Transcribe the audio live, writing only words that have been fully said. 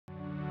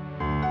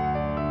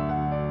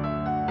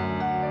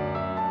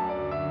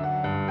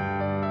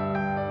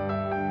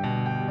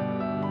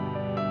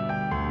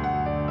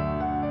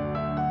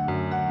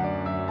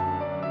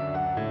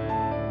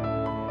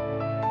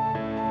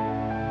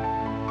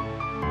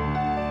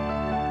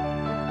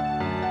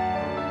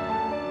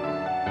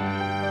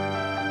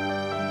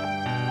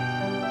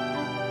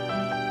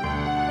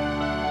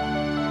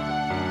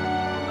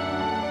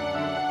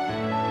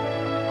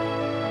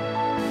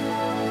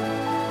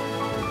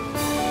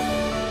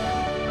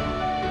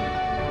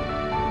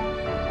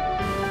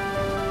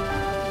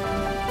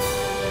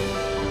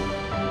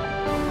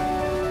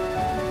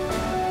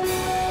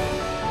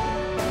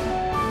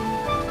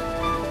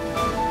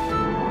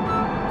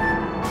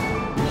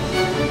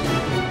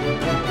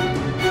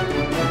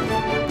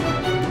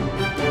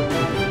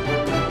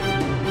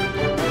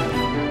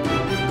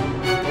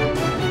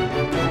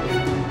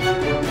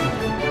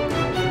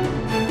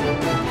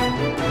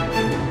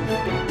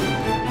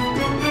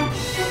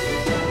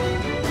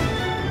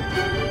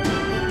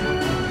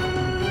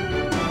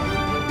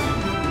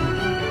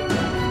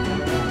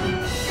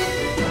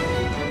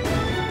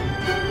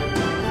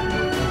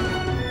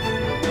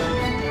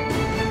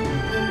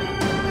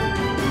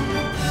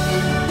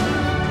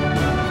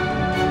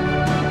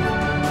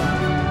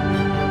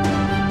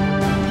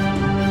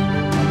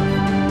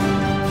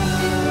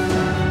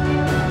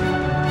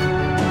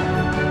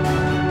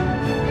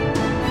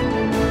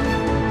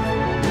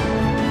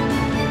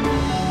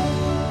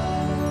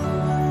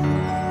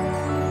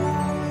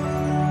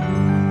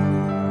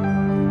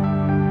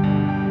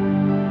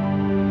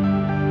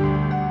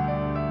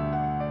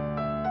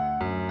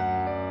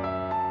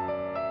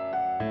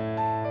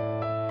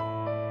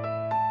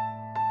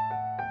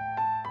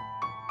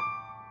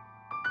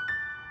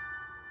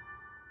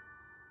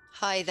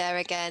Hi there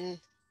again.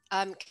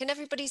 Can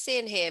everybody see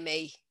and hear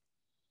me?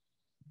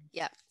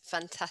 Yeah,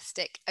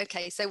 fantastic.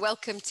 Okay, so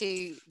welcome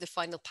to the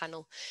final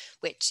panel,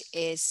 which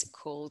is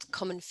called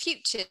Common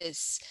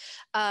Futures.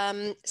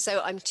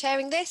 So I'm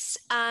chairing this,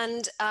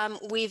 and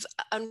we've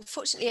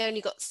unfortunately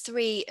only got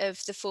 3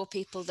 of the 4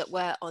 people that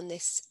were on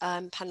this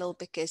panel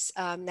because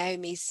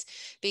Naomi's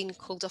been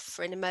called off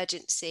for an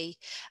emergency.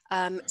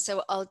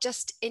 So I'll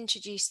just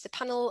introduce the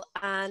panel,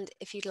 and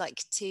if you'd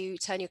like to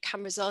turn your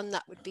cameras on,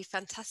 that would be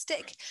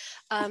fantastic.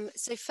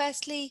 So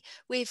firstly,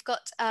 we've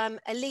got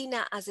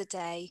Alina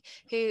Azadeh,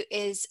 who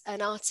is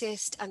an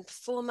artist and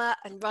performer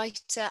and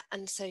writer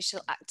and social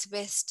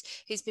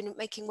activist who's been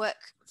making work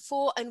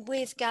for and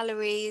with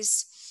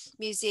galleries,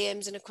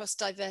 museums and across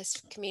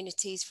diverse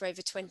communities for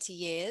over 20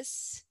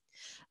 years.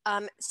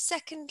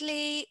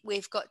 Secondly,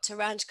 we've got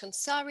Torange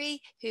Khonsari,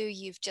 who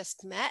you've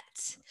just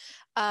met,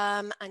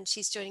 and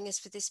she's joining us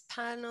for this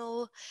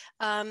panel.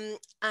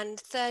 And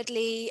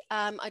thirdly,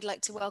 I'd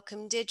like to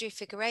welcome Deirdre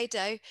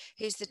Figueiredo,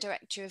 who's the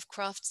director of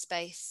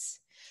Craftspace.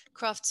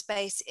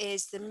 Craftspace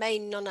is the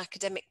main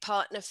non-academic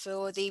partner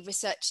for the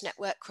research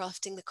network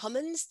Crafting the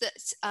Commons.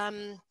 That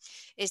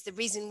is the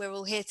reason we're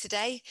all here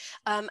today.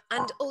 And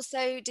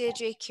also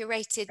Deirdre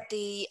curated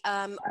the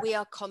We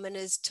Are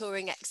Commoners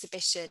touring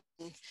exhibition.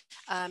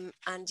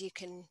 And you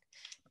can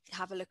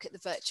have a look at the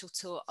virtual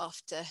tour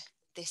after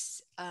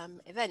this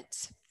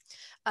event.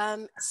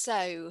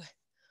 So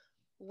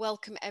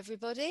welcome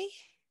everybody.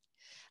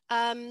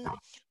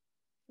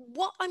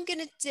 What I'm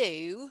going to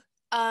do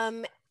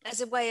as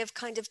a way of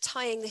kind of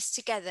tying this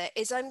together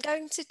is I'm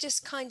going to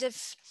just kind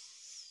of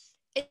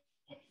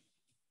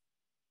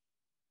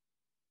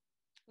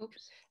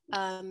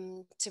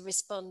to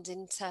respond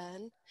in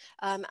turn,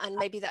 and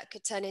maybe that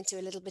could turn into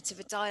a little bit of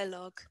a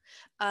dialogue.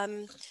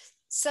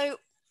 So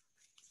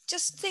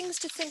just things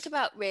to think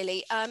about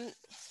really. And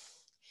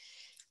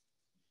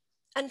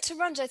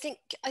Torange, I think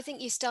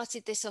you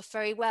started this off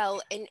very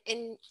well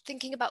in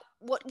thinking about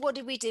what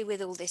do we do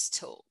with all this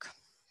talk?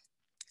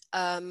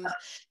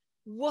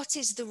 What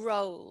is the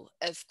role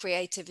of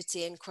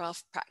creativity and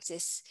craft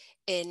practice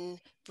in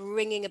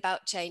bringing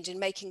about change and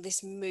making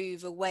this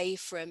move away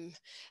from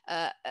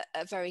a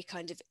very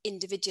kind of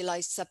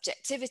individualized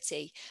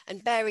subjectivity,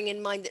 and bearing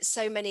in mind that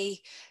so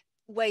many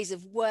ways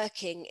of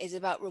working is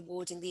about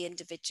rewarding the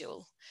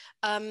individual?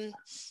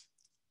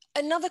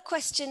 Another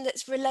question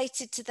that's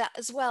related to that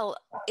as well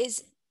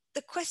is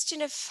the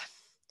question of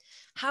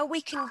how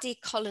we can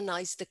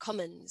decolonize the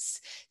commons.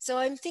 So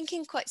I'm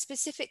thinking quite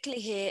specifically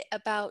here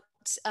about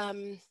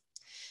the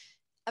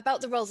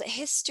role that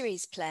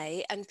histories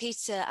play, and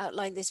Peter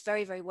outlined this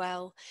very, very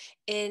well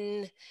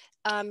in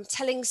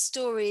telling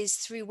stories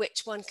through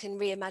which one can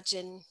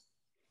reimagine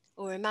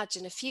or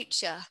imagine a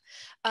future.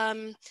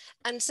 And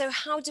so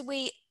how do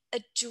we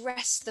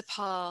address the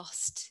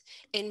past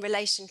in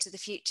relation to the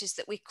futures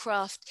that we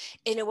craft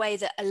in a way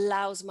that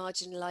allows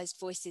marginalized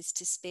voices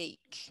to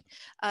speak?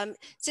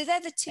 So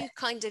they're the 2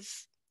 kind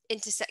of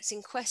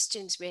intersecting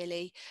questions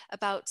really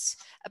about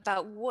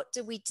what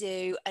do we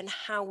do and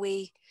how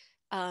we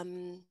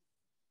open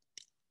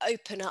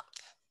up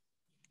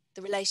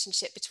the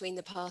relationship between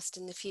the past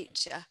and the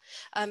future.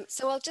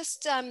 So I'll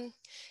just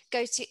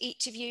go to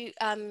each of you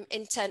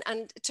in turn.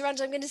 And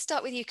Torange, I'm going to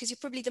start with you because you're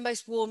probably the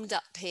most warmed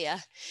up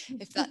here,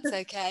 if that's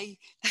okay.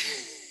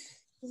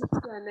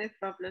 Yeah, no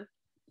problem.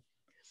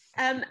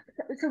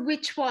 So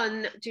which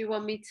one do you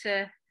want me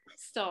to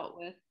start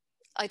with?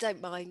 I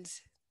don't mind.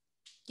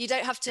 You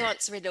don't have to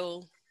answer it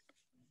all.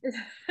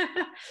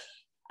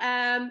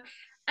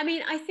 I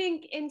mean, I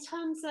think in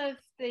terms of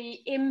the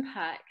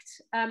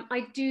impact,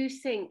 I do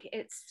think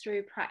it's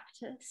through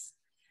practice.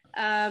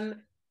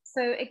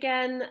 So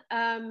again,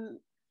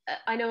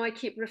 I know I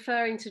keep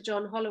referring to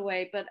John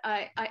Holloway, but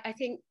I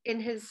think in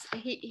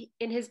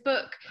his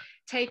book,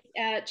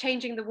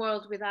 Changing the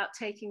World Without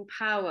Taking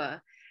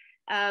Power,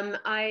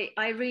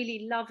 I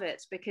really love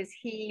it because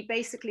he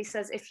basically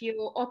says if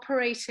you're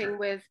operating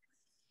with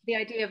the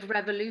idea of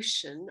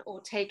revolution or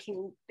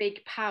taking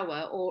big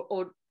power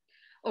or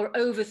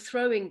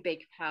overthrowing big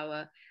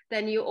power,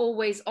 then you're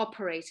always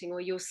operating, or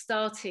you're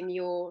starting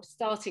your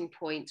starting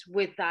point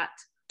with that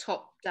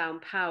top-down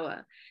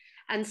power.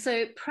 And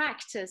so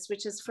practice,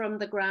 which is from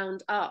the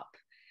ground up,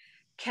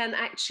 can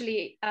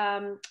actually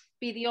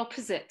be the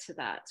opposite to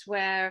that,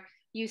 where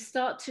you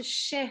start to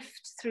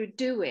shift through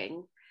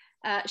doing,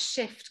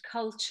 shift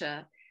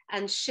culture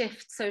and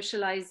shift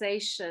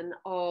socialization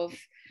of,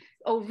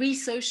 or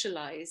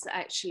re-socialize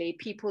actually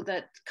people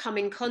that come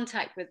in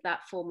contact with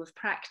that form of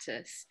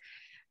practice.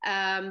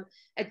 A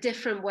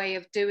different way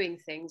of doing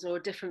things, or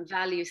a different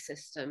value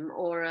system,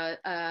 or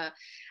and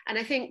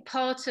I think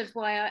part of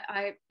why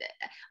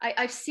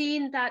I've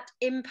seen that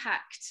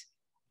impact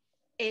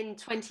in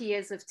 20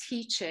 years of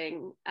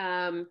teaching,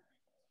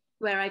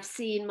 where I've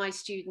seen my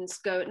students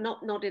go,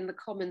 not in the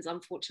commons,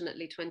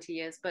 unfortunately, 20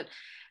 years, but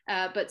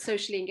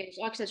socially engaged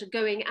architecture,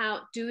 going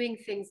out, doing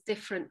things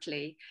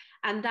differently.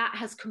 And that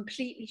has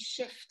completely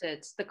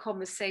shifted the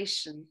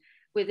conversation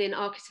within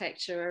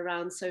architecture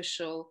around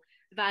social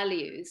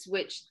values,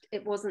 which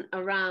it wasn't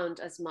around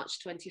as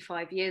much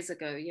 25 years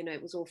ago. You know,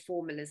 it was all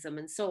formalism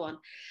and so on.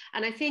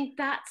 And I think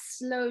that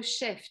slow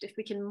shift, if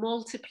we can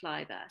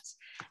multiply that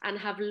and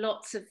have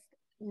lots of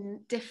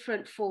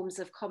different forms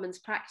of commons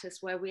practice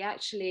where we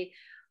actually,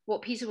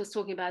 what Peter was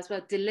talking about as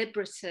well,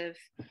 deliberative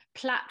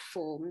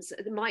platforms.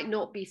 It might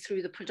not be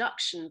through the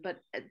production, but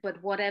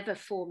whatever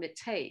form it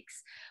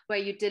takes, where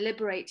you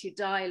deliberate, you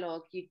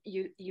dialogue,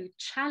 you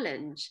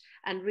challenge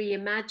and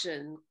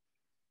reimagine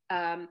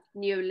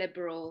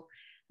neoliberal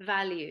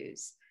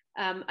values.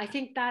 I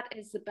think that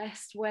is the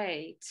best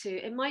way to,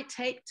 it might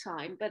take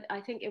time, but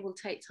I think it will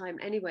take time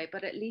anyway,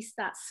 but at least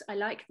that's, I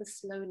like the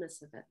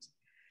slowness of it.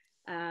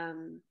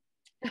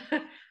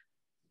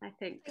 I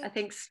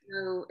think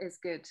slow is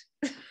good.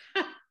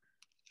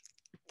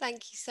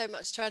 Thank you so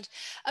much, Torange.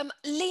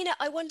 Lena,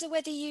 I wonder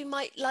whether you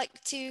might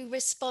like to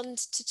respond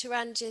to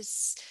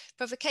Torange's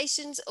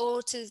provocations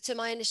or to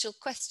my initial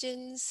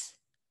questions.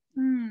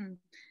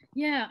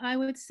 Yeah, I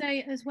would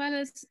say, as well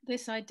as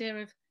this idea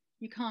of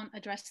you can't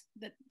address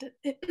that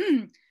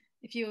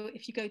if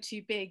you go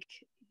too big,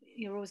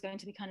 you're always going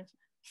to be kind of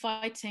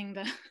fighting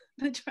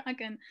the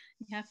dragon.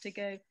 You have to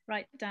go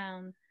right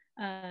down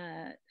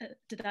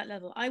to that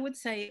level. I would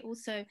say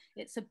also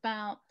it's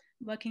about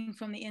working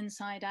from the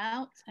inside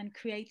out and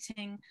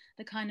creating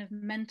the kind of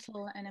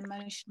mental and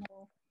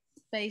emotional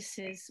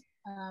spaces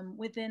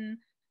within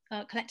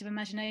collective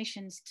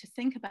imaginations to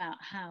think about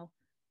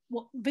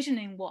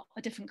visioning what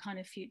a different kind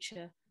of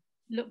future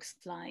looks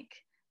like.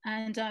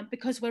 And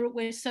because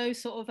we're so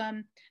sort of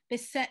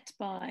beset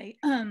by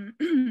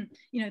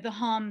the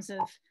harms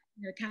of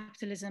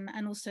capitalism,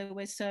 and also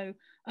we're so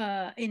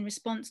in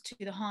response to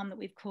the harm that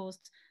we've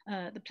caused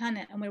the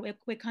planet, and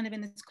we're kind of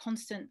in this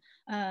constant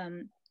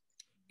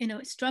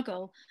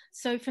struggle.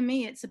 So for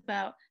me, it's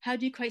about how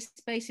do you create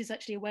spaces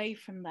actually away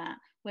from that,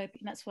 where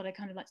that's what I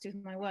kind of like to do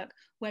with my work,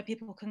 where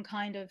people can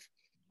kind of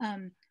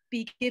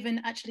be given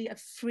actually a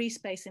free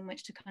space in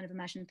which to kind of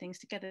imagine things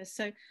together.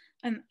 So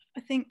I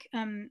think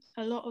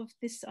a lot of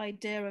this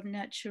idea of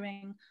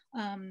nurturing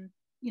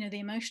the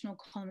emotional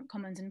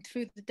commons, and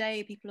through the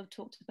day people have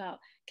talked about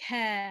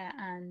care,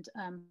 and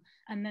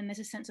then there's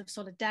a sense of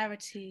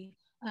solidarity,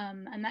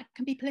 and that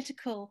can be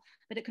political,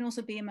 but it can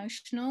also be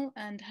emotional,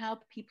 and how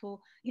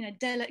people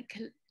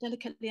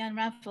delicately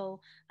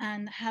unravel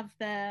and have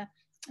their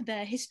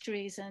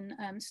histories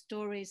and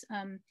stories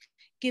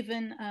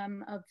given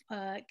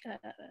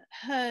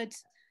heard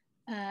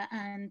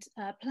and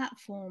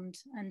platformed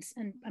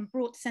and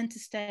brought center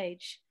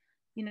stage.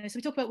 So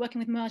we talk about working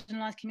with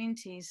marginalized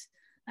communities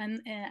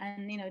and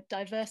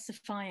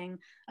diversifying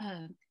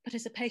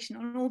participation,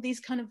 and all these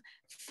kind of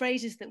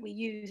phrases that we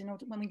use in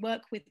order when we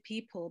work with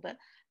people. But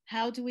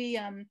how do we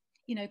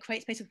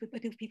create spaces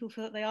where people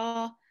feel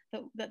that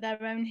that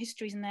their own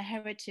histories and their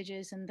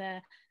heritages and their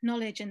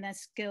knowledge and their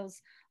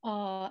skills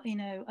are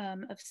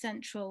of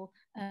central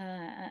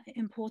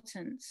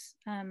importance.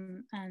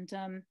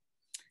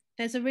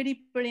 There's a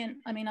really brilliant,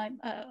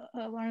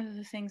 one of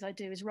the things I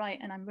do is write,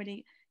 and I'm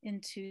really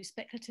into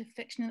speculative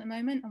fiction at the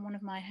moment, and one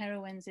of my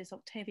heroines is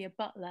Octavia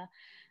Butler,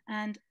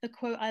 and the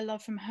quote I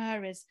love from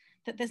her is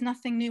that there's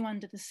nothing new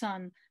under the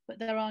sun, but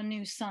there are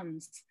new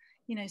suns.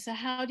 So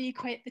how do you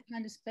create the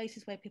kind of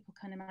spaces where people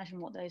can imagine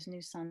what those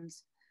new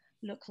suns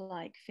look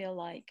like, feel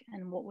like,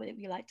 and what would it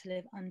be like to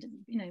live under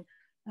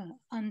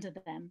under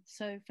them?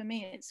 So for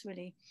me, it's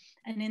really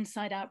an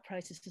inside out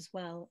process as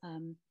well,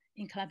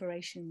 in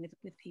collaboration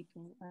with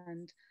people,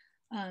 and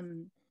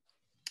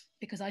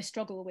because I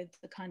struggle with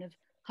the kind of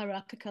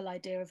hierarchical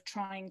idea of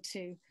trying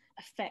to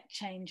affect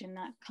change in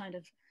that kind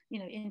of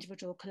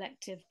individual,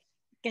 collective,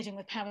 getting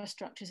with power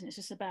structures, and it's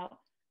just about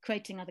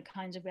creating other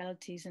kinds of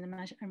realities and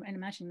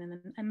imagining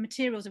them. And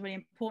materials are really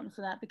important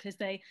for that, because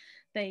they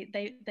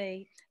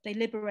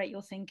liberate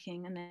your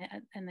thinking,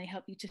 and they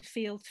help you to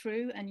feel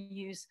through and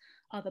use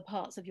other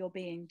parts of your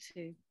being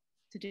to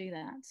do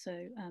that.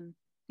 So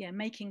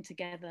making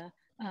together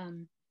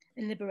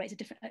it liberates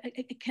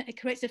it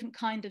creates a different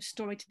kind of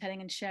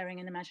storytelling and sharing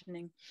and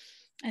imagining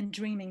and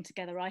dreaming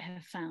together, I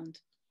have found,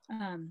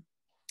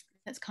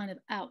 that's kind of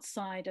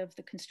outside of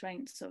the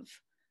constraints of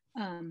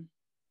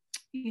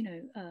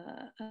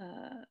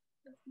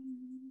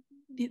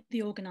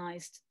the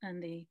organized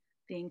and the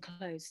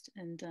enclosed.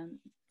 And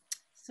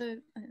so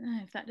I don't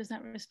know if does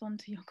that respond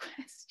to your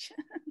question.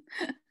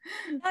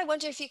 I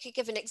wonder if you could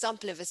give an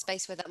example of a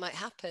space where that might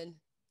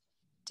happen,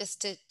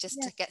 just to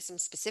get some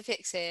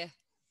specifics here.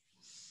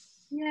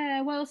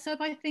 Yeah, well, so if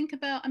I think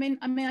about,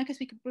 I guess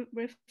we could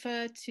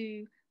refer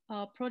to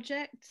our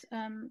project,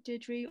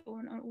 Deirdre,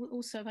 or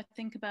also if I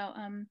think about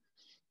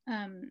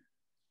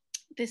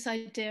this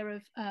idea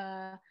of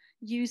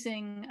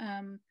using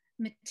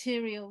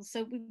materials.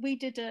 So we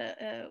did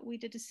a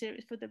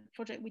series for the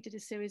project. We did a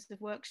series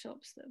of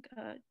workshops that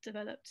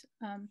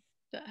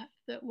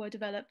that were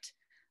developed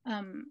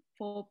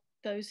for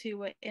those who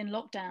were in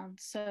lockdown.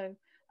 So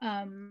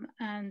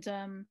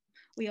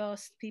we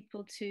asked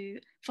people to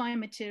find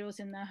materials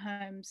in their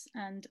homes,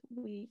 and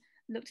we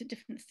looked at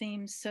different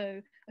themes.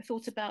 So I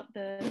thought about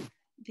the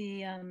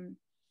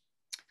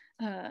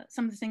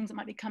some of the things that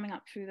might be coming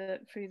up through the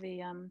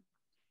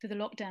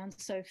lockdown,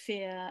 so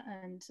fear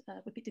and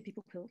do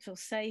people feel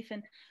safe,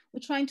 and we're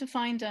trying to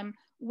find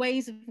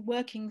ways of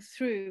working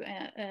through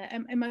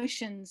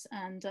emotions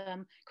and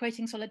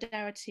creating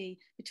solidarity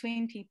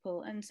between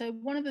people. And so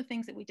one of the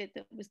things that we did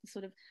that was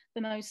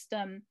the most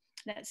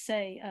let's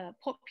say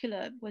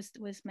popular was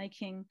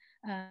making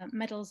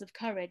medals of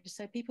courage.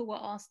 So people were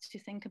asked to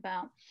think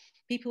about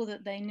people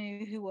that they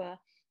knew who were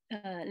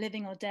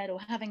living or dead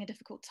or having a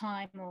difficult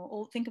time,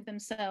 or think of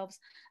themselves,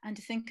 and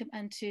to think of,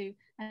 and to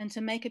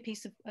make a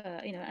piece of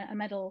a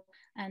medal,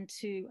 and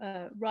to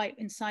write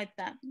inside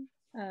that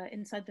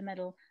inside the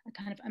medal a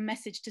kind of a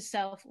message to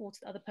self or to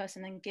the other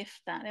person, and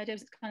gift that. The idea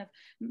was kind of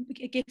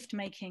a gift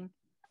making,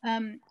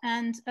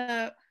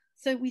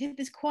 so we did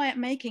this quiet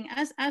making,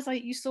 as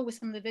you saw with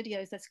some of the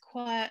videos. That's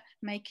quiet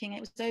making.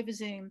 It was over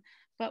Zoom,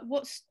 but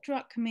what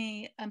struck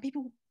me,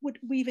 people would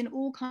weave in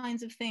all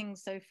kinds of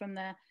things, so from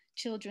their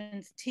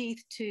children's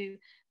teeth to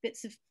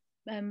bits of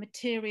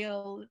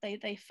material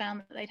they found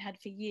that they'd had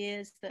for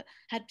years that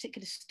had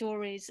particular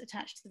stories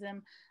attached to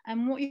them.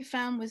 And what you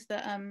found was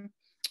that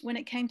when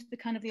it came to the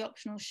kind of the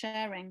optional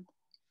sharing,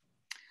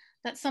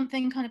 that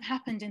something kind of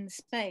happened in the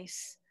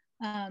space,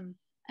 and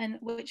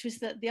which was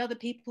that the other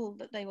people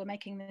that they were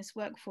making this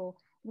work for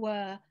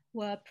were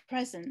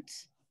present,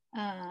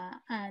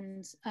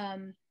 and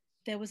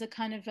there was a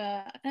kind of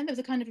a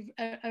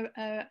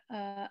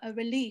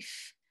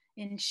relief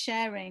in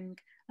sharing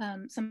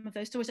some of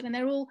those stories. I mean,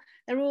 they're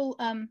all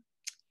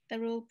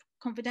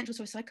confidential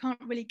stories, so I can't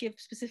really give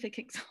specific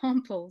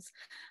examples,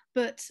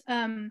 but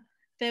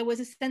there was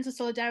a sense of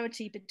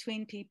solidarity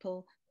between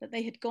people, that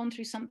they had gone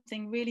through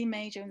something really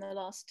major in the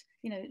last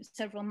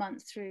several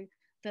months, through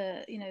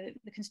the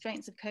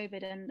constraints of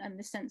COVID and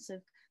the sense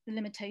of the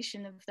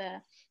limitation of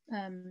their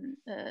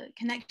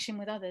connection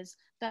with others.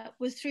 That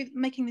was through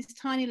making this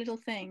tiny little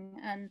thing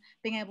and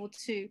being able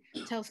to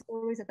tell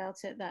stories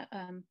about it that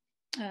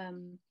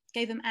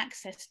gave them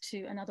access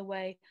to another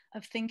way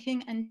of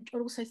thinking, and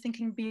also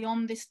thinking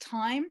beyond this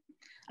time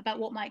about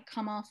what might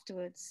come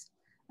afterwards.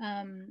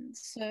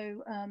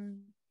 So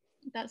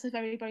that's a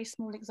very, very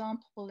small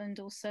example. And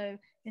also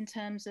in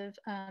terms of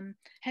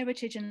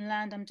heritage and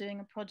land, I'm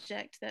doing a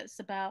project that's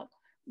about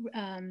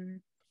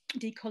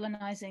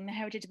decolonizing the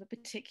heritage of a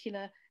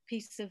particular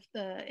piece of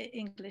the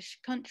English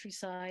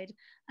countryside.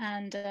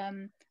 And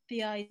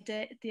the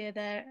idea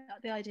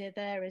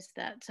there is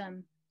that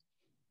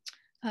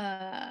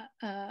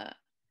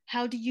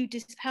how do you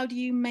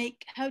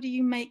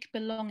make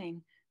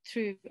belonging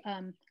through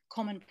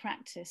common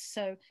practice?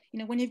 So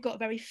when you've got a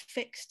very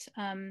fixed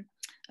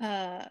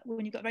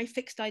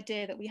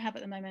idea that we have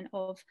at the moment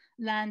of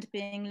land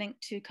being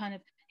linked to kind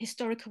of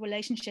historical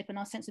relationship, and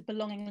our sense of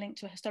belonging linked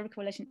to a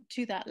historical relation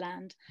to that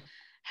land,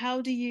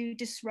 how do you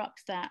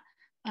disrupt that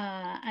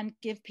and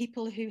give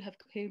people who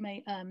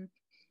may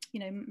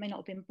may not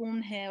have been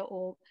born here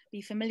or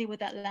be familiar with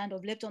that land or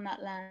have lived on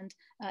that land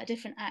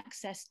different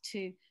access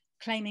to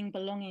claiming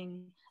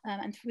belonging?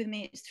 And with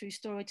me, it's through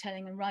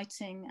storytelling and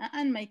writing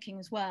and making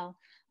as well.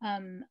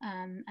 And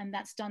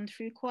that's done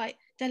through quite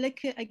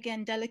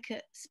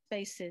delicate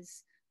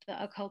spaces that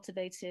are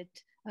cultivated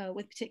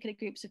with particular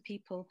groups of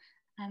people.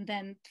 And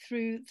then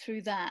through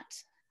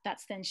that's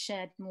then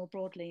shared more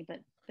broadly.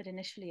 But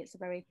initially, it's a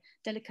very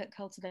delicate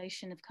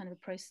cultivation of kind of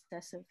a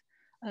process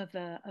of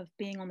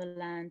being on the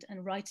land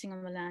and writing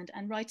on the land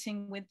and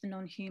writing with the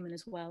non-human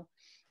as well.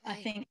 Right.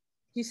 I think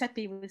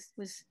Giuseppe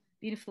was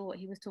beautiful what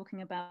he was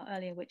talking about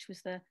earlier, which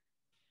was the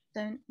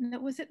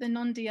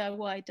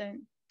non-DIY,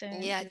 don't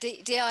yeah, do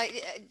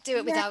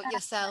it without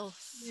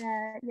yourself.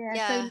 Yeah.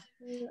 So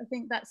I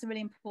think that's a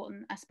really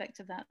important aspect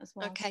of that as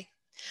well. Okay.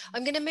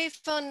 I'm going to move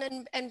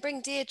on and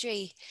bring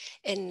Deirdre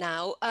in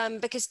now,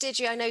 because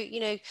Deirdre, I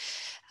know,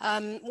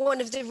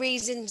 one of the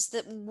reasons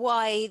that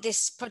why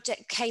this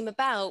project came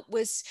about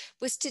was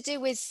to do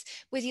with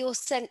your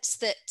sense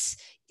that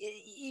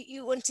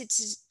you wanted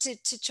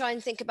to try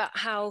and think about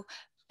how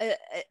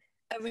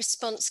a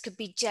response could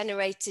be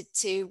generated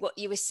to what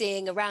you were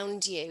seeing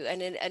around you,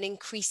 and an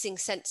increasing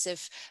sense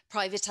of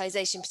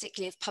privatization,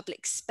 particularly of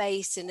public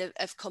space and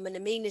of common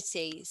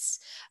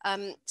amenities.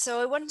 So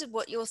I wondered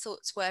what your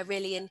thoughts were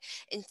really in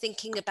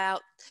thinking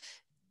about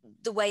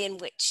the way in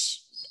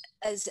which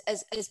as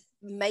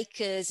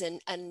makers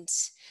and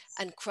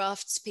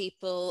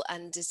craftspeople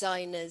and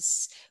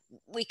designers,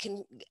 we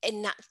can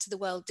enact the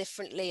world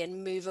differently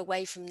and move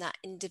away from that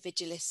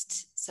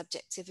individualist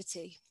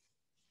subjectivity.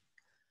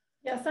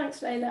 Yeah, thanks,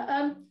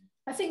 Layla.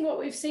 I think what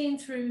we've seen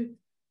through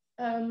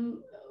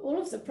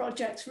all of the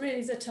projects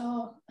really that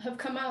have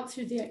come out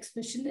through the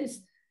exhibition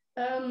is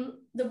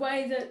the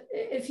way that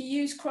if you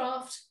use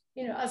craft,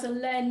 as a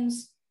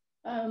lens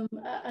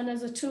and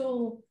as a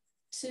tool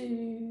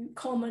to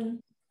common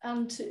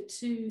and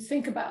to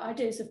think about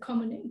ideas of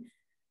commoning,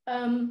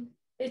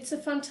 it's a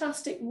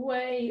fantastic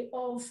way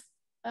of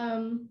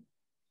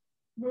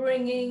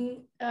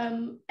bringing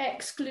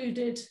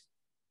excluded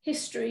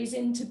histories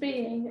into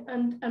being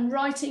and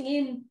writing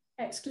in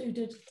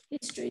excluded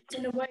histories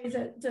in a way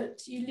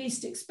that you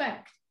least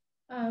expect.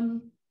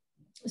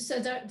 So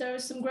there are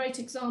some great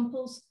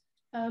examples.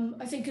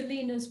 I think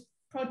Alina's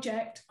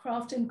project,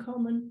 Craft in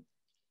Common,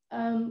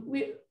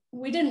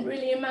 we didn't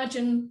really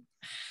imagine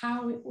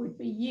how it would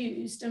be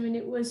used. I mean,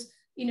 it was,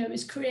 it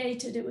was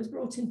created, it was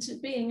brought into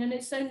being, and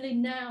it's only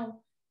now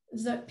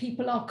that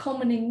people are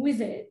commoning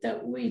with it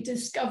that we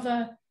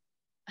discover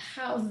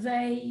how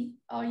they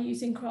are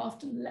using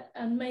craft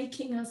and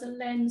making as a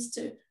lens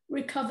to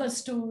recover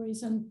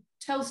stories and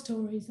tell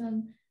stories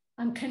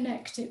and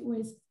connect it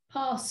with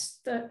pasts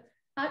that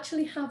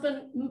actually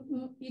haven't.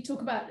 You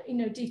talk about,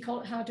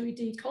 how do we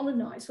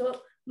decolonize?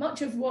 Well,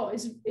 much of what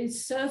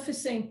is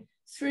surfacing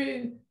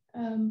through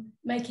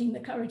making the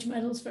courage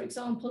medals, for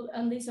example,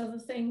 and these other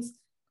things,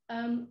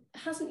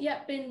 hasn't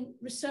yet been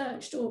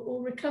researched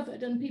or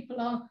recovered, and people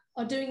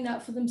are doing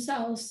that for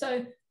themselves.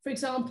 So, for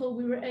example,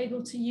 we were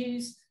able to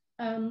use,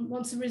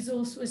 once the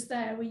resource was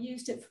there, we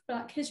used it for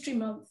Black History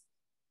Month,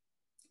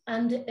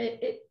 and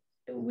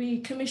we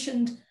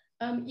commissioned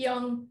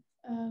young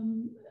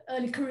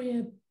early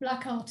career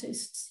Black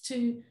artists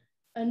to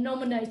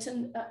nominate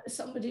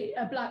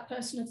a Black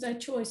person of their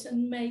choice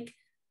and make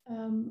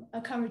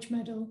a courage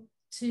medal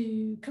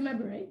to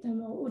commemorate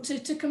them, or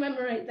to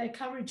commemorate their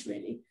courage,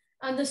 really.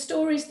 And the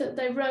stories that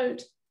they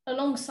wrote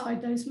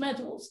alongside those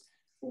medals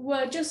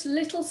were just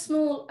little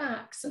small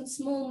acts and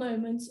small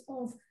moments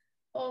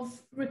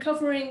of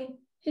recovering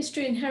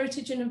history and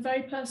heritage in a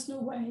very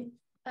personal way,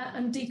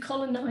 and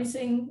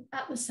decolonizing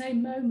at the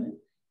same moment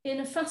in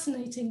a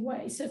fascinating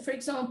way. So, for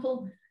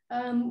example,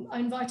 I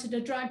invited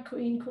a drag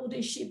queen called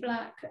Is She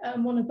Black,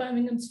 one of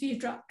Birmingham's few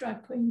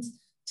drag queens,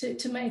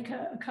 to make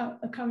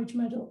a courage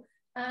medal.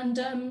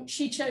 And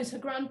she chose her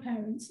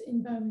grandparents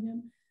in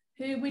Birmingham,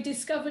 who we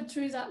discovered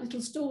through that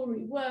little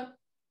story were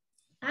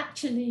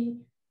actually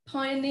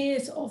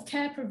pioneers of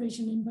care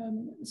provision in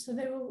Birmingham. So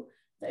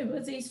they were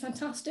these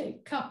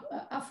fantastic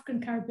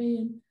African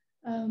Caribbean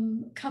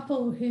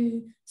couple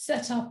who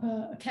set up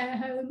a care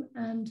home,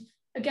 and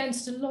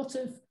faced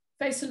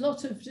a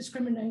lot of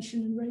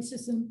discrimination and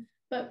racism,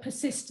 but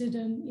persisted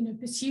and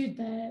pursued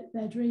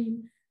their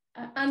dream.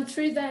 And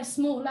through their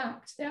small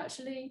act, they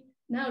actually,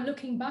 now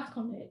looking back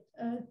on it,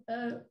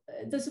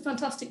 there's a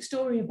fantastic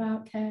story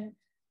about care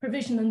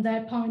provision and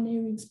their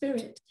pioneering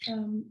spirit,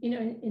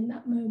 in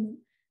that moment.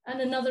 And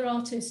another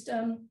artist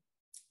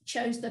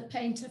chose the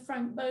painter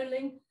Frank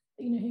Bowling,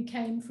 who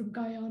came from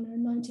Guyana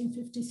in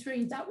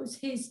 1953. That was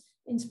his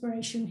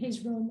inspiration,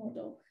 his role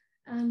model.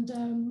 And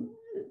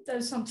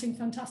there's something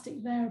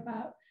fantastic there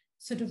about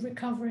sort of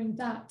recovering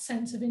that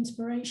sense of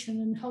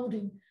inspiration and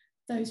holding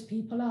those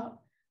people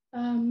up.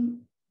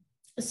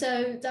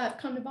 So that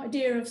kind of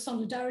idea of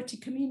solidarity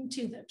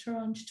community that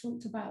Torange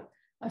talked about,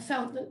 I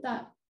felt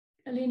that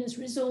Alina's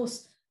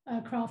resource,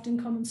 Craft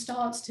in Common,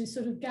 starts to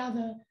sort of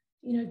gather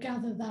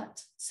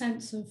that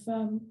sense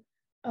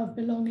of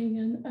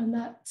belonging and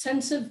that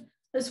sense of,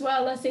 as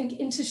well, I think,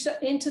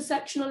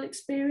 intersectional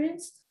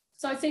experience.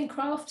 So I think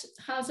craft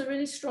has a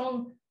really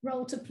strong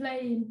role to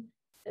play in,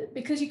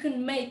 because you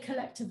can make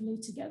collectively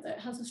together. It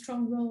has a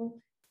strong role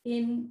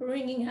in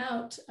bringing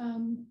out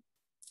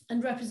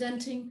and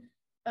representing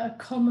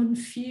common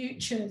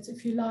futures,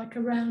 if you like,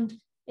 around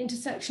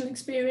intersectional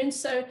experience.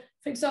 So,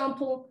 for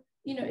example,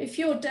 if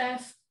you're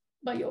deaf,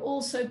 but you're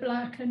also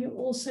Black and you're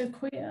also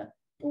queer,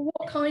 well,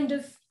 what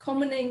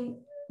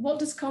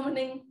does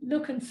commoning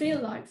look and feel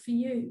like for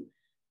you?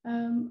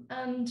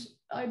 And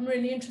I'm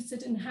really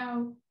interested in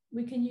how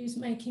we can use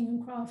making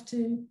and craft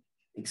to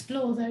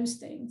explore those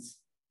things.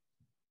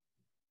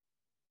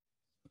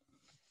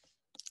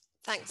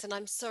 Thanks, and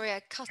I'm sorry I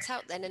cut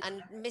out then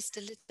and missed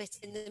a little bit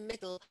in the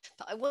middle,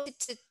 but I wanted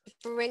to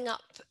bring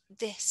up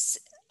this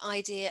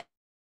idea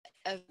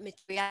of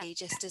materiality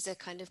just as a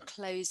kind of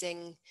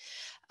closing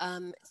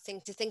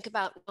thing to think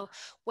about.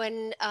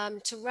 When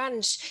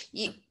Torange,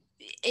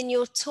 in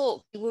your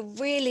talk, you were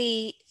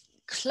really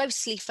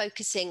closely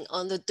focusing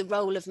on the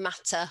role of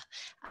matter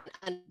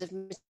and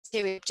the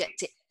material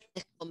object in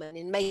common,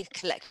 in making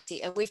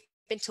collectivity, and we've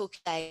been talking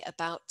today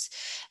about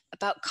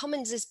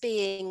commons as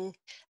being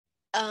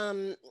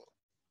an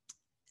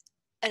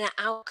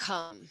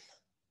outcome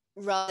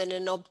rather than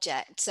an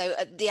object. So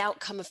the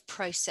outcome of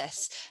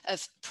process,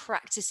 of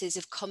practices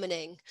of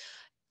commoning,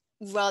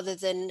 rather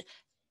than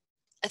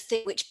a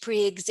thing which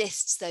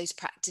pre-exists those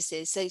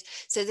practices. So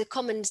the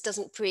commons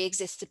doesn't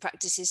pre-exist the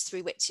practices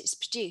through which it's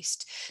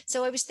produced.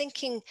 So I was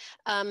thinking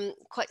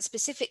quite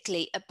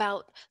specifically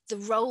about the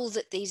role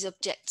that these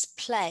objects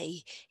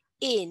play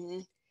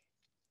in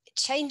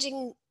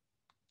changing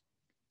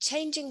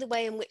the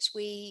way in which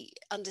we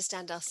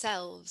understand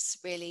ourselves,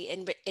 really,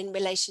 in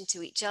relation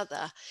to each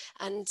other,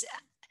 and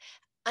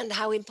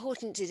how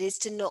important it is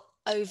to not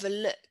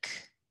overlook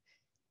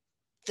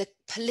the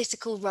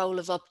political role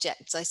of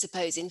objects, I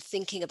suppose, in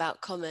thinking about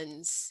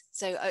commons.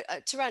 So,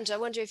 Torange, I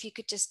wonder if you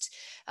could just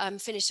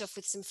finish off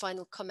with some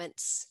final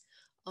comments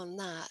on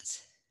that.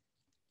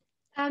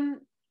 I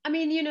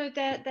mean,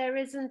 there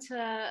isn't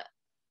a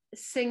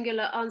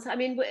singular answer. I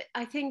mean,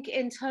 I think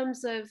in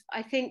terms of,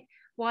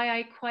 why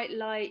I quite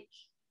like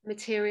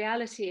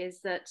materiality is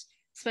that,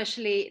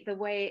 especially the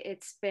way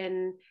it's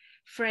been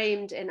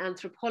framed in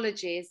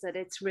anthropology is that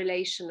it's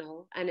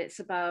relational, and it's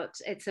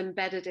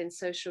embedded in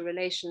social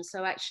relations.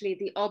 So actually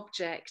the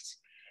object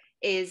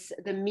is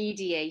the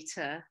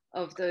mediator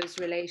of those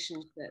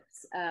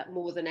relationships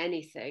more than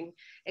anything.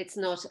 It's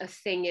not a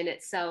thing in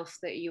itself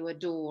that you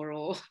adore,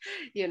 or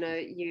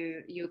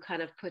you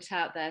kind of put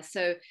out there.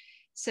 So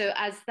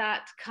as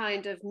that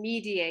kind of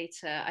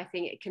mediator, I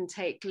think it can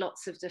take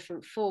lots of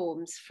different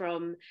forms,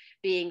 from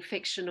being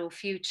fictional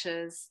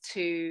futures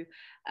to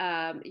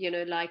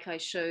like I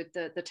showed,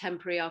 the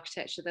temporary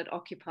architecture that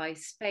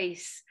occupies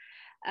space,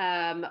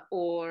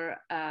 or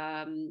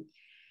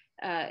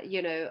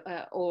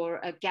or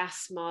a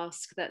gas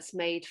mask that's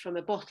made from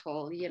a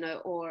bottle,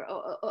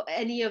 or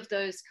any of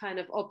those kind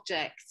of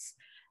objects.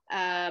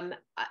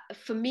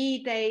 For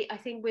me, I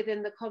think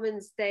within the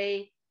Commons,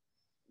 they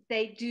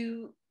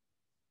do,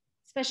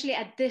 especially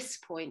at this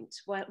point,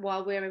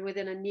 while we're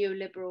within a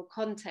neoliberal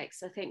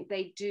context, I think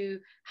they do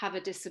have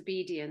a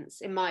disobedience,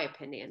 in my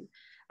opinion.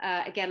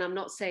 Again, I'm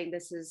not saying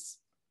this is,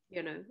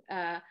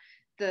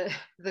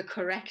 the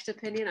correct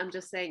opinion. I'm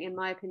just saying, in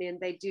my opinion,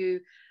 they do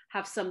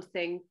have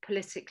something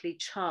politically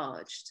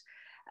charged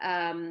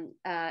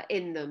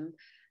in them.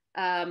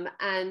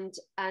 And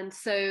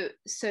so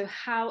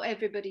how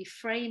everybody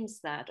frames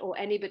that, or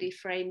anybody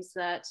frames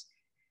that,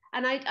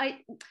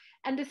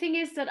 and the thing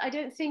is that I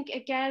don't think,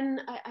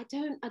 again, I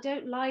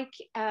don't like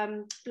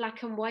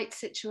black and white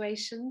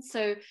situations.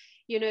 So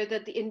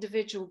that the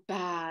individual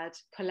bad,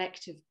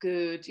 collective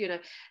good,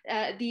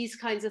 these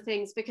kinds of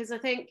things, because I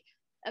think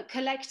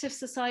collective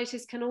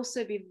societies can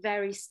also be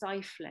very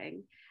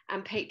stifling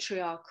and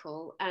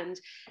patriarchal, and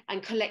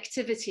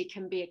collectivity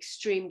can be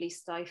extremely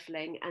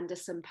stifling and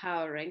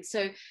disempowering.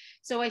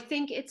 So I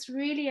think it's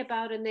really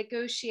about a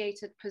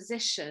negotiated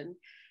position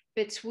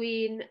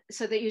between,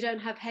 so that you don't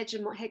have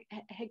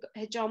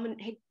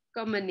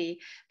hegemony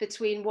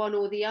between one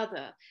or the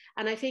other.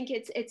 And I think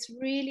it's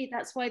really,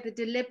 that's why the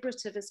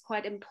deliberative is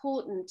quite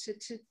important,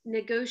 to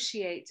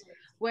negotiate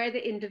where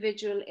the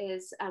individual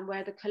is and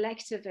where the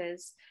collective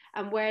is,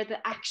 and where the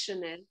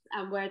action is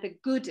and where the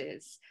good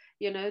is.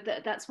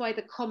 That's why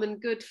the common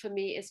good for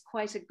me is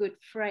quite a good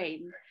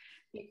frame,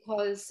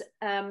 because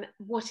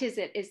what is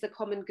it? Is the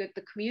common good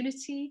the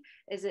community?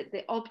 Is it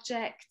the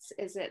objects?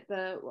 Is it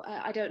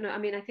I don't know. I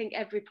mean, I think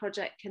every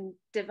project can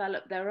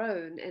develop their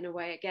own in a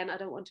way. Again, I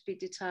don't want to be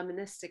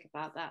deterministic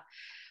about that.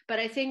 But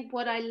I think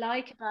what I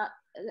like about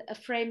a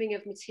framing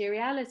of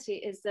materiality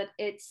is that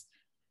it's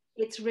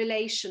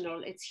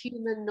relational, it's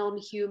human,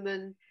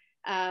 non-human,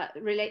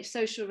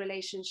 social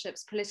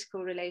relationships,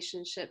 political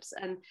relationships,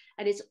 and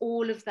it's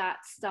all of that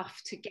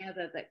stuff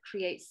together that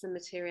creates the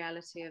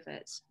materiality of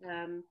it.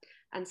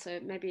 And so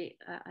maybe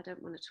I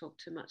don't want to talk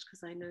too much,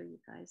 because I know you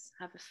guys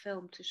have a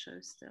film to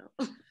show still.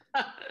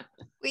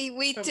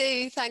 We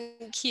do,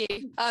 thank you.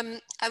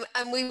 And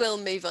we will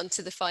move on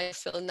to the final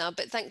film now,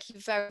 but thank you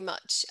very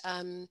much,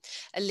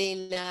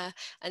 Alina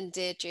and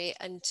Deirdre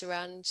and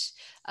Torange,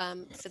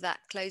 for that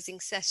closing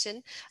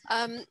session.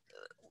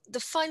 The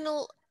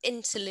final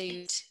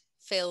interlude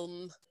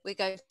film we're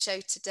going to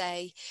show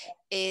today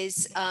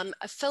is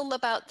a film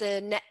about the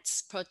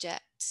NETS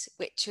project,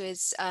 which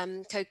was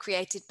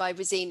co-created by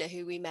Rosina,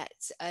 who we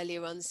met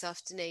earlier on this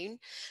afternoon.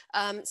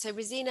 So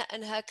Rosina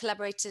and her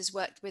collaborators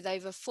worked with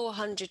over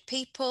 400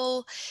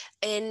 people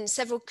in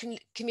several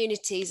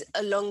communities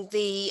along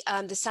the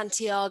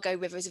Santiago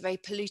River. It's a very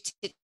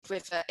polluted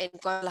river in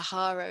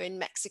Guadalajara in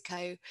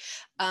Mexico.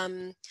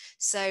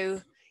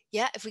 So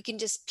yeah, if we can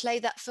just play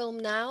that film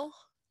now.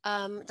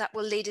 That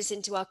will lead us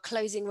into our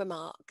closing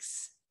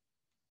remarks.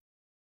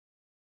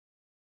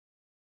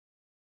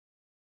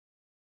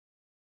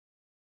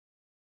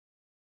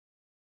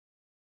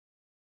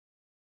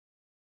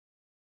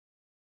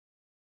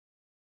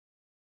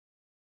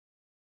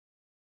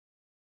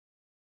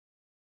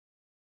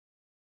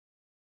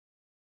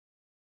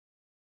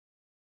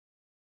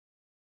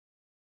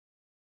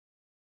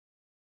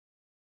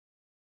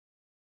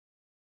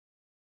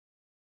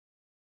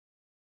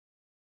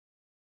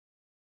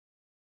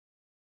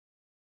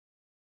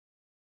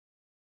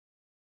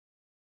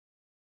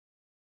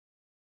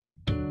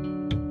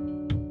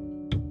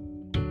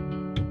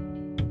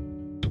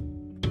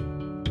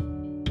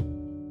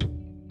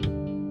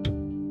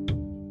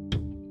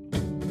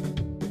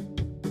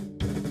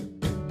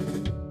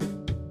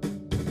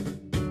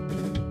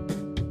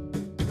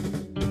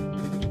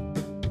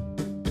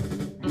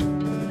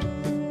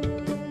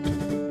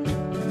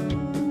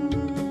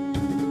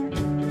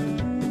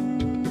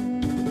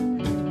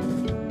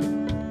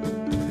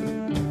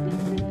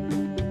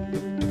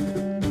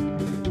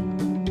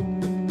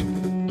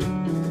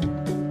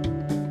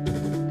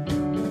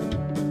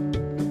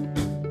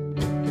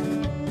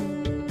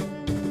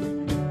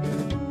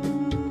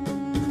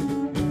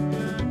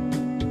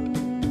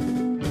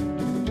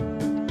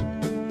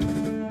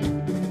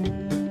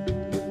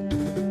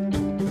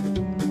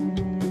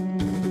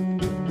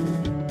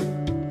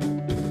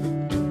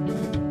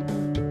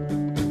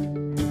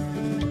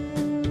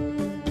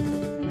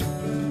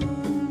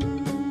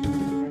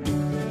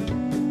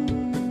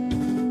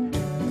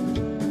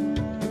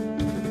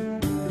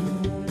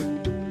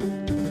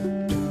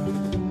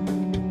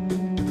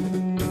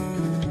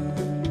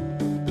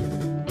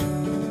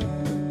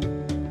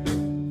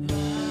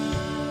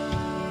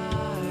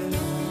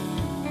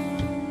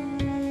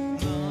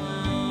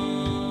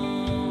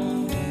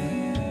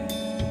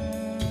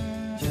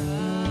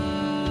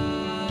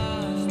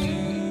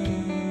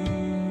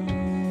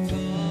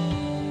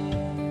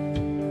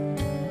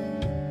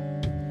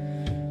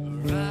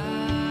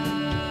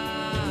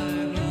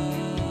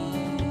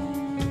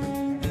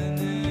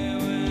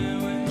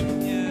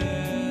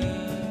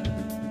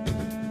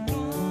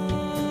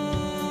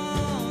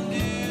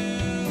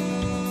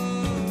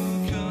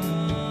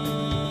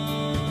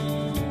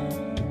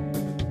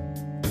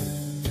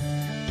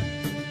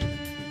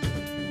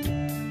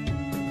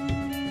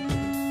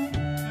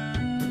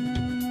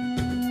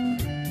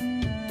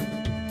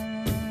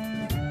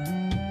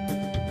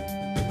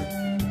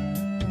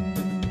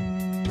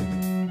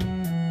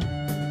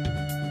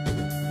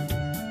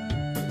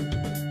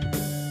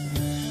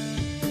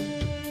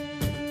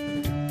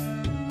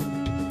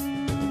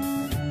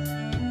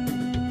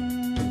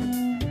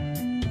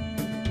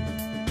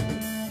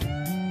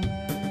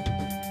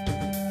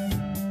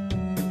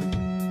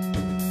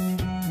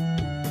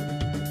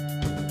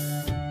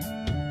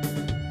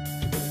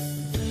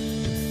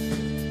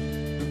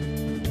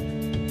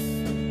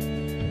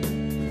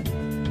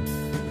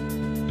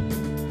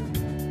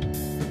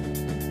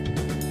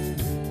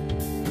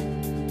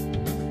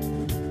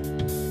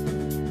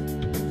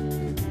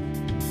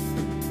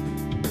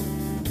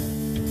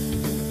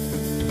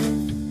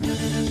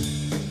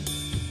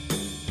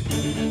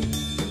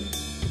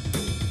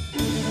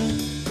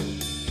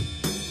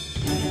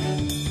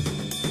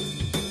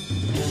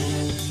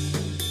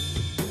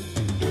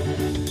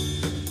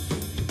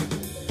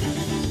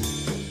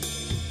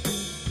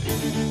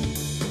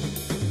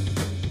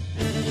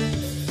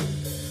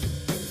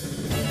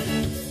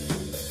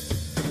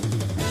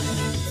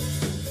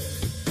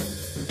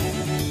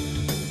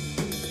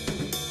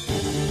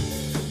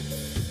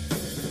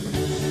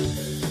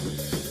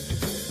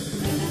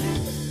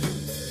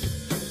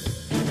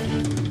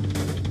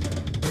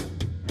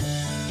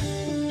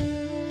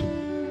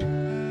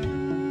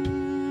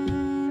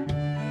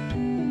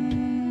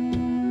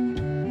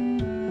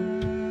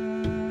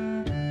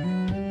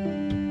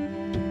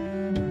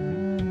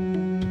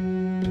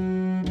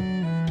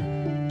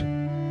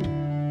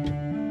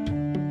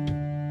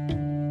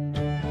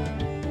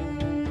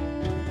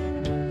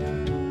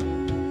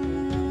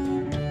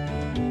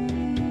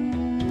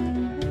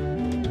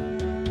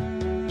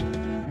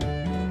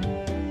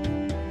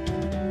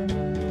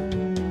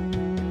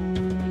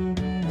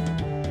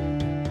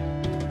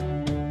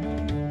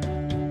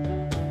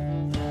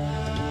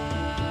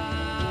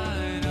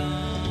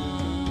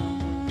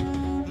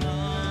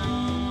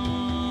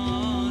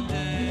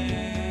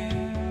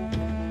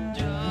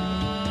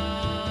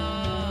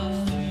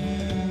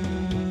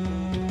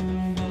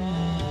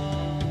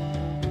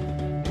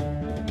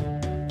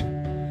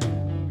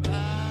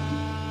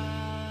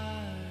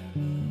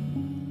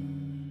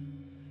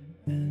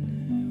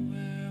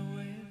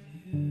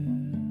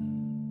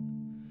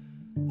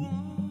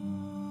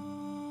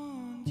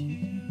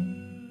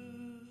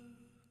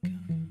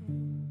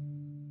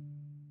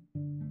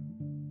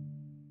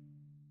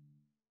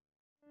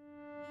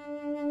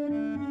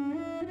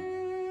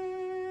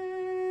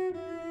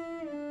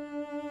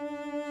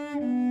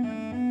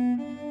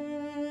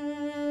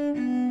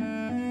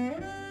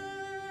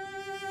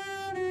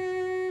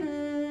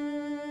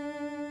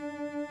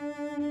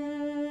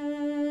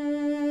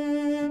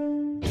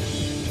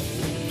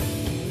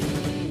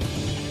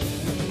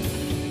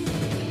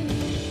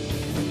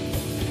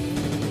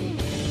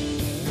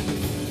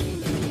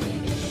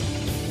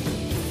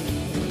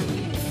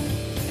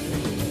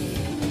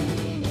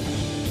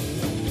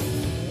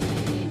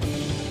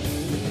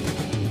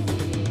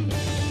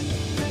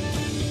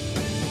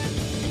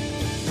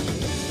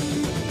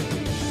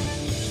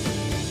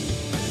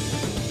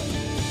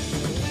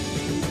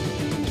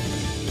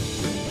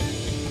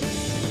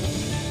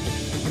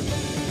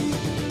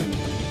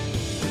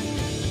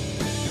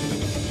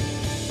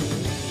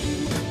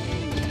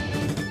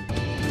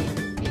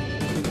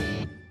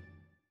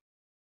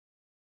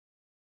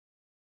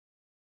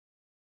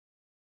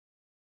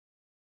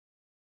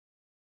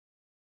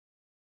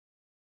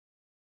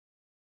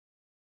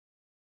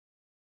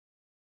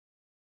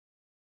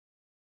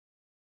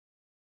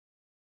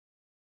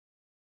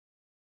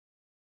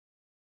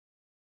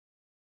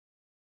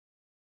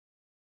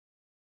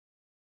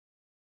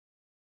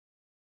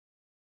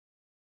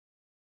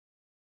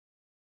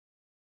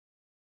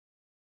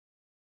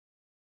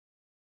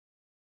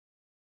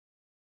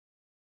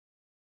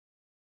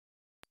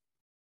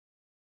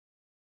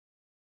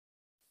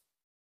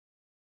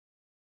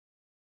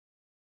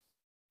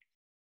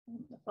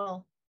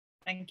 Wonderful,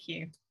 thank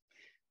you.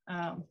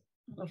 I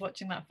love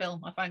watching that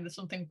film. I find there's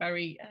something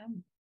very,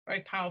 very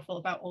powerful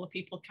about all the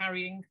people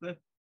carrying the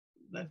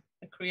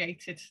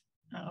created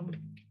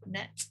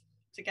net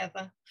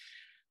together.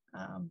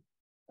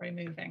 Very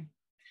moving.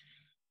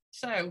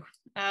 So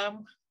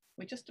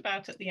we're just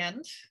about at the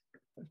end.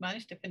 We've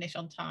managed to finish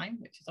on time,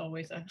 which is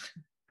always a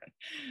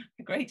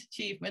great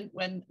achievement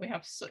when we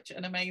have such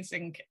an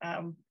amazing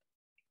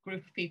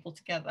group of people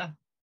together,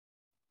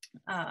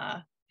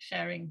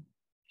 sharing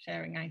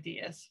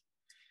ideas.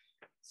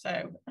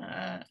 So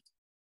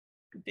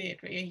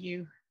Deirdre, are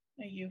you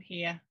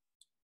here?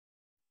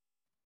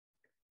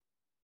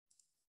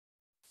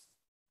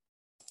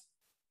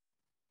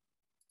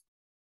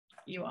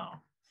 You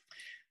are.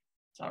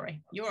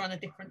 Sorry, you're on a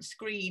different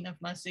screen of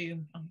my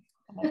Zoom. I'm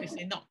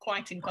obviously not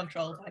quite in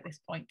control by this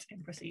point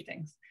in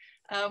proceedings.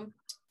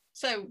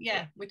 So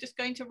yeah, we're just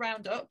going to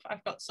round up.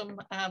 I've got some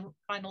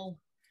final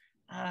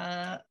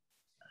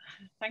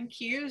thank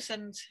yous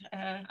and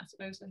I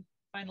suppose a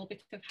final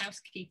bit of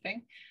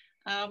housekeeping.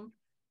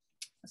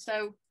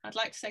 So I'd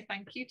like to say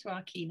thank you to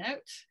our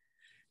keynote,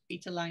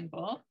 Peter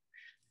Linebaugh,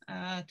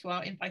 to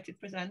our invited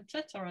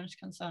presenter, Torange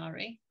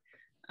Khonsari.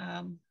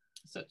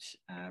 Such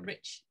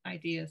rich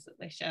ideas that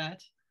they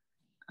shared.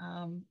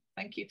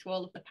 Thank you to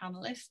all of the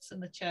panelists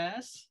and the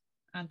chairs,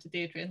 and to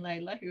Deirdre and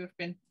Layla, who have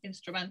been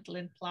instrumental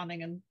in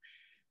planning and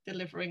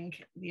delivering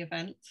the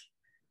event.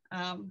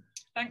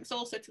 Thanks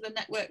also to the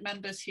network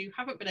members who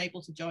haven't been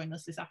able to join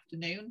us this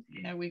afternoon.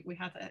 You know, we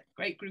had a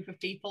great group of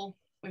people.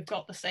 We've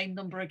got the same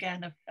number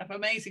again of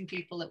amazing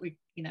people that we,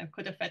 you know,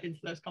 could have fed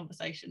into those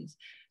conversations.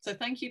 So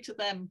thank you to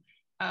them,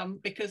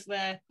 because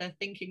their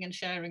thinking and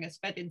sharing has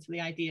fed into the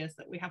ideas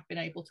that we have been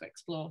able to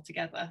explore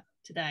together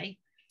today.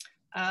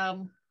 I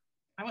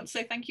want to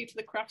say thank you to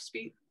the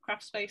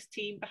Craftspace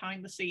team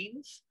behind the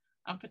scenes,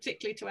 and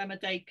particularly to Emma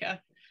Dacre,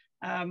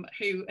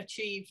 who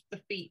achieved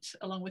the feat,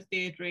 along with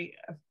Deirdre,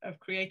 of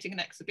creating an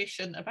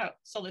exhibition about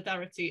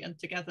solidarity and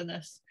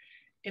togetherness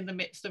in the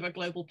midst of a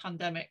global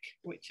pandemic,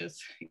 which has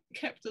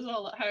kept us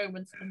all at home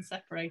and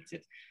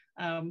separated.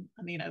 And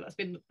you know, that's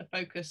been the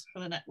focus for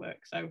the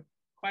network. So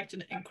quite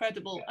an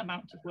incredible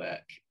amount of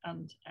work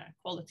and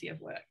quality of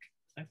work.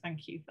 So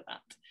thank you for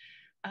that.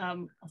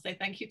 I'll say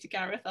thank you to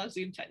Gareth, our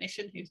Zoom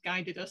technician, who's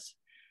guided us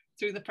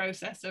through the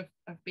process of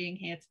being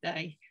here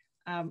today.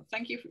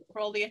 Thank you for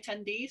all the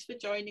attendees for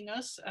joining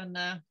us and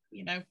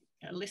you know,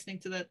 listening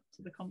to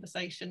the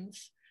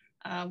conversations.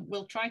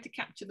 We'll try to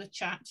capture the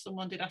chat.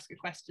 Someone did ask a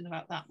question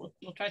about that.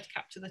 We'll try to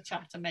capture the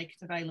chat and make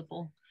it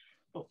available.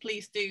 But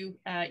please do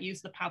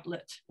use the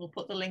Padlet. We'll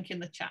put the link in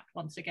the chat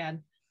once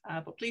again.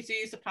 But please do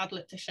use the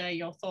Padlet to share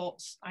your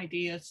thoughts,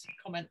 ideas,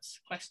 comments,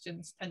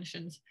 questions,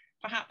 tensions.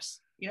 Perhaps,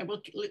 you know,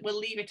 we'll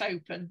leave it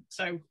open,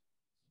 so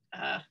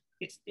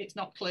it's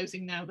not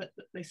closing now that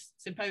this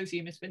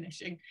symposium is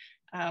finishing.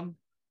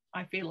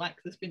 I feel like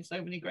there's been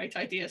so many great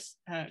ideas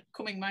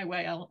coming my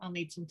way. I'll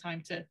need some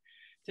time to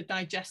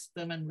digest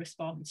them and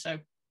respond. So,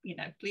 you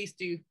know, please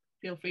do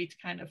feel free to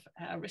kind of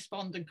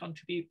respond and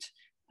contribute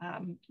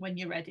when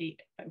you're ready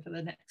over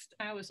the next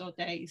hours or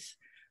days.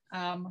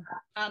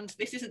 And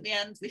this isn't the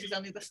end. This is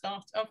only the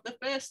start of the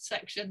first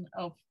section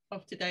of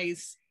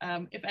today's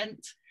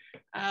event.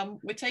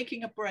 We're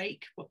taking a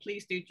break, but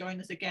please do join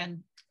us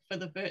again for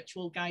the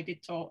virtual guided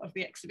tour of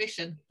the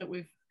exhibition that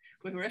we've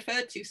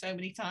referred to so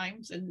many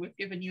times, and we've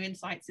given you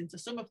insights into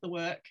some of the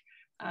work.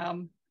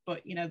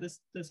 But you know,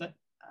 there's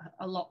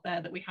a lot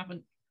there that we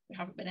haven't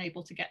been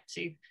able to get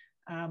to,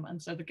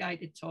 and so the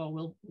guided tour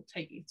will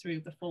take you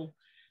through the full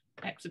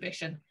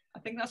exhibition. I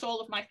think that's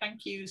all of my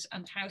thank yous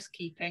and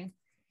housekeeping.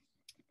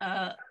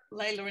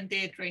 Layla and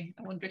Deirdre,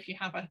 I wonder if you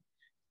have a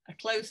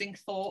closing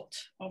thought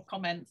or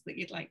comment that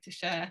you'd like to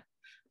share.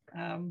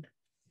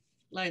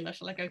 Layla,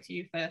 shall I go to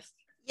you first?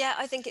 Yeah,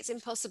 I think it's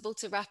impossible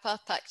to wrap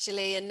up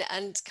actually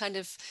and kind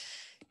of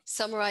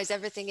summarize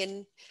everything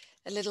in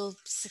a little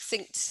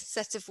succinct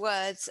set of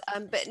words.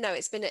 But no,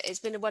 it's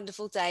been a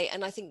wonderful day,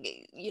 and I think,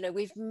 you know,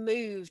 we've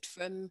moved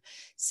from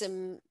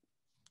some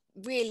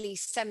really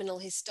seminal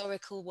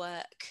historical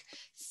work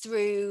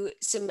through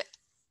some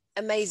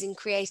amazing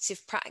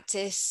creative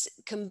practice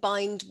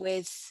combined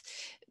with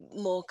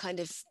more kind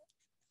of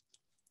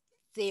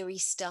theory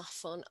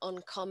stuff on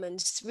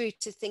commons, through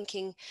to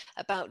thinking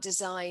about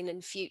design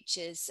and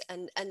futures,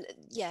 and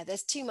yeah,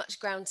 there's too much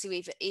ground to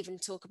even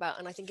talk about,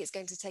 and I think it's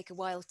going to take a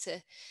while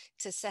to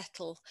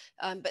settle,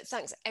 but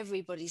thanks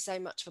everybody so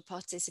much for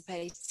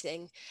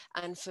participating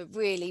and for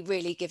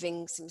really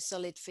giving some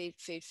solid food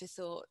for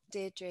thought.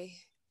 Deirdre?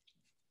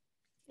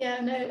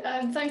 Yeah,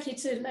 no, thank you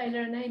to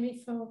Layla and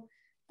Amy for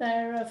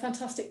their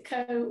fantastic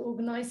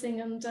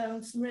co-organising and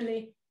some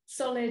really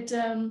solid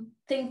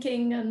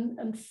thinking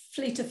and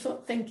fleet of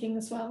foot thinking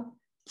as well.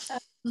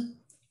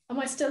 Am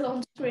I still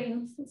on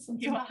screen?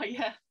 You are,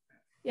 yeah.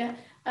 Yeah.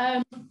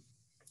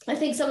 I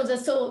think some of the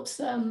thoughts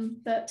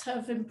that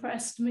have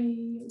impressed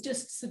me,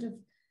 just sort of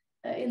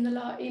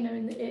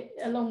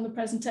along the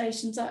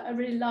presentations, I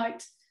really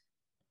liked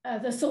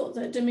the thought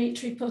that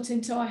Dimitri put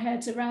into our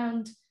heads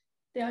around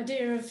the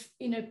idea of,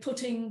 you know,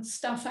 putting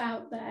stuff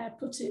out there,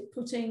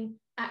 putting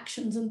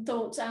actions and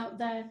thoughts out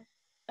there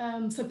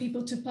for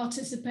people to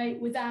participate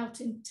without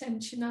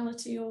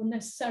intentionality or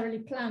necessarily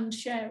planned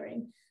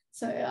sharing.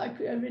 So I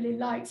really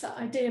like that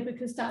idea,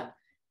 because that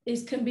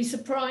can be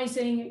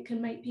surprising. It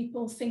can make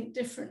people think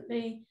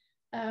differently,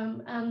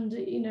 and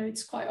you know,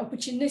 it's quite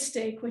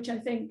opportunistic, which I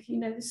think, you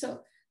know, there's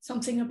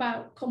something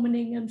about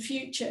commoning and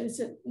futures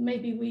that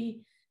maybe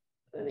we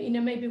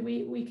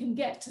can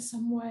get to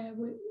somewhere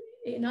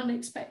in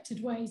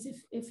unexpected ways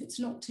if it's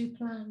not too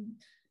planned.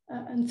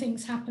 And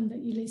things happen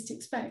that you least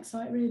expect. So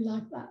I really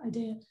like that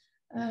idea.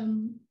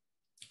 And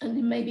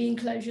then maybe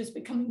enclosures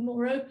becoming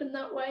more open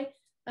that way.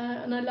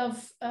 And I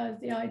love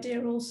the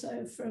idea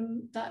also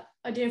from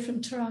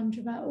Torange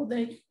about all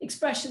the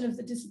expression of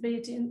the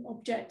disability in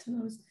object.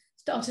 And I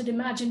started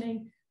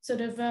imagining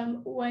sort of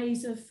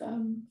ways of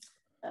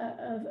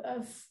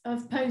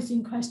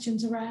posing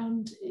questions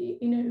around,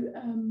 you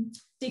know,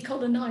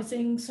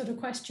 decolonizing sort of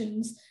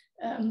questions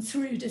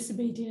through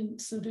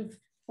disobedient sort of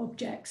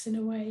objects in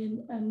a way,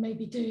 and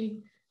maybe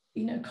doing,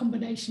 you know, a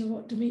combination of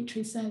what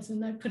Dimitri says,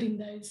 and then putting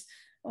those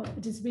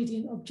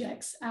disobedient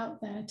objects out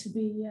there to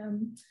be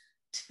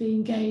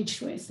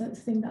engaged with. That's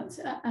the thing,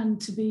 and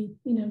to be,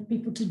 you know,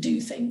 people to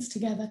do things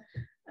together,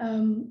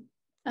 and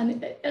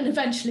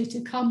eventually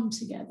to come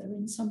together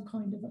in some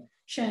kind of a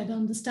shared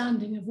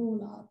understanding of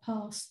all our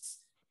pasts,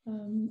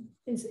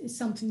 is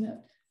something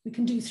that we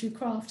can do through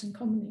craft and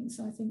commoning.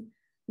 So I think,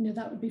 you know,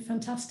 that would be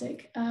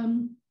fantastic.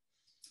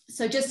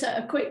 So just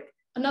a quick,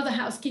 another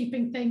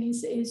housekeeping thing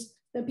is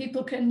that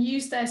people can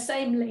use their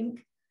same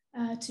link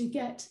to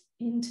get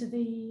into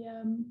the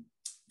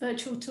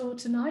virtual tour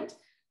tonight,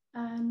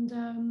 and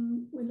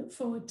we look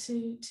forward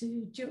to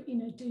do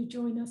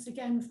join us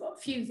again. We've got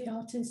a few of the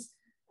artists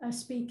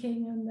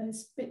speaking, and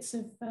there's bits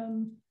of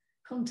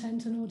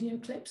content and audio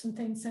clips and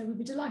things, so we'll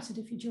be delighted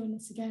if you join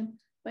us again.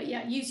 But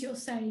yeah, use your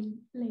same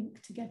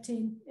link to get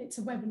in. It's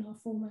a webinar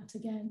format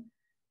again.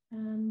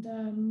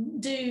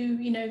 And do,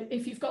 you know,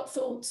 if you've got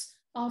thoughts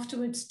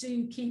afterwards,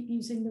 do keep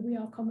using the We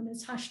Are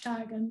Commoners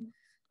hashtag. And,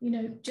 you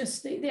know,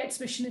 just the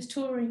exhibition is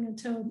touring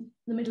until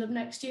the middle of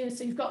next year.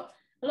 So you've got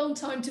a long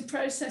time to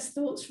process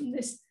thoughts from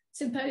this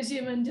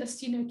symposium, and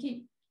just, you know,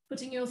 keep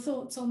putting your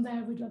thoughts on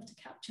there. We'd love to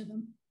capture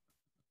them.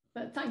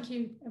 But thank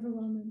you,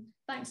 everyone. And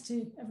thanks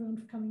to everyone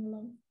for coming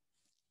along.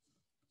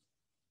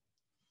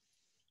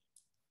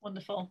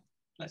 Wonderful.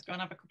 Let's go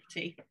and have a cup of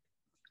tea.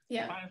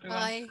 Yeah. Bye, everyone.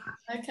 Bye.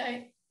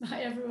 Okay.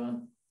 Bye,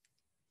 everyone.